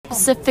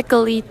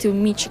specifically to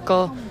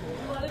Michiko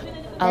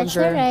That's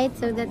Alger. alright,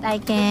 so that I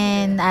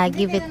can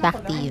give it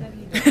back to you.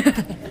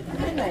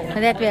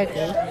 Will that be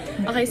okay?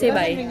 Okay, say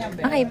bye.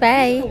 Okay,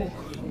 bye.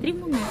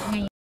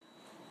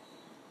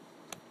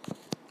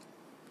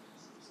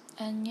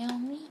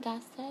 안녕히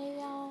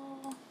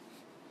가세요.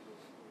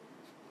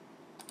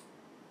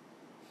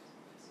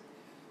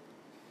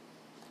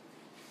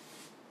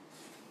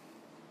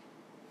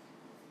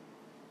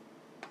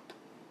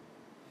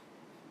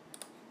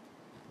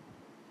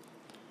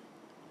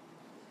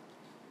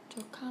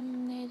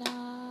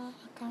 축하합니다.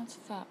 Accounts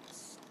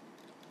facts.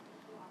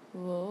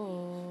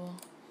 Whoa.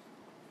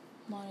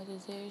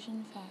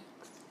 Monetization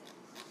facts.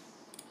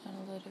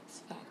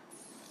 Analytics facts.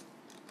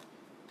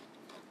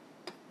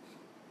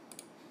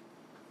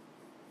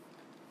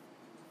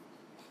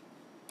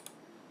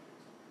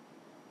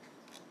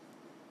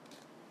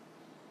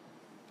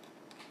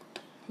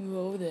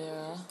 Whoa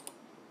there.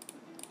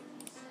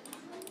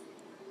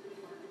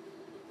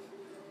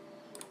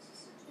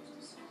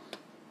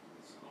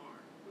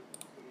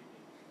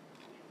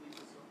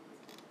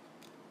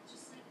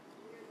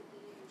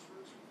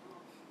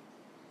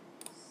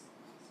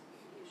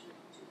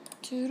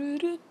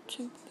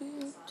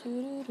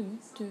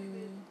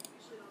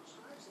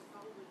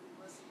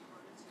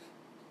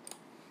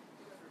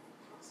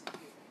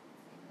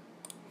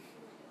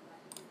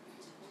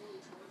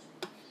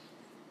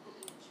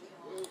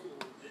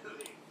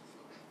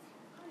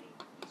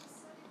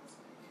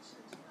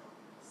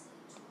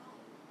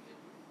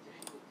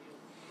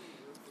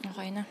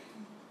 Okay na.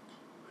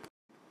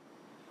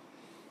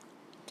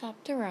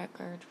 Top to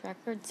record.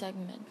 Record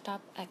segment.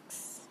 Top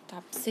X.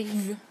 Top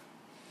save.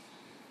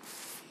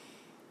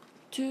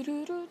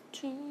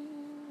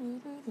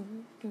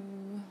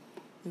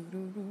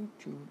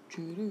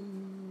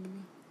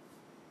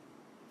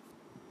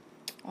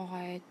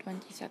 Okay,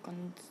 20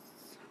 seconds.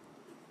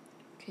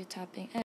 Okay, tapping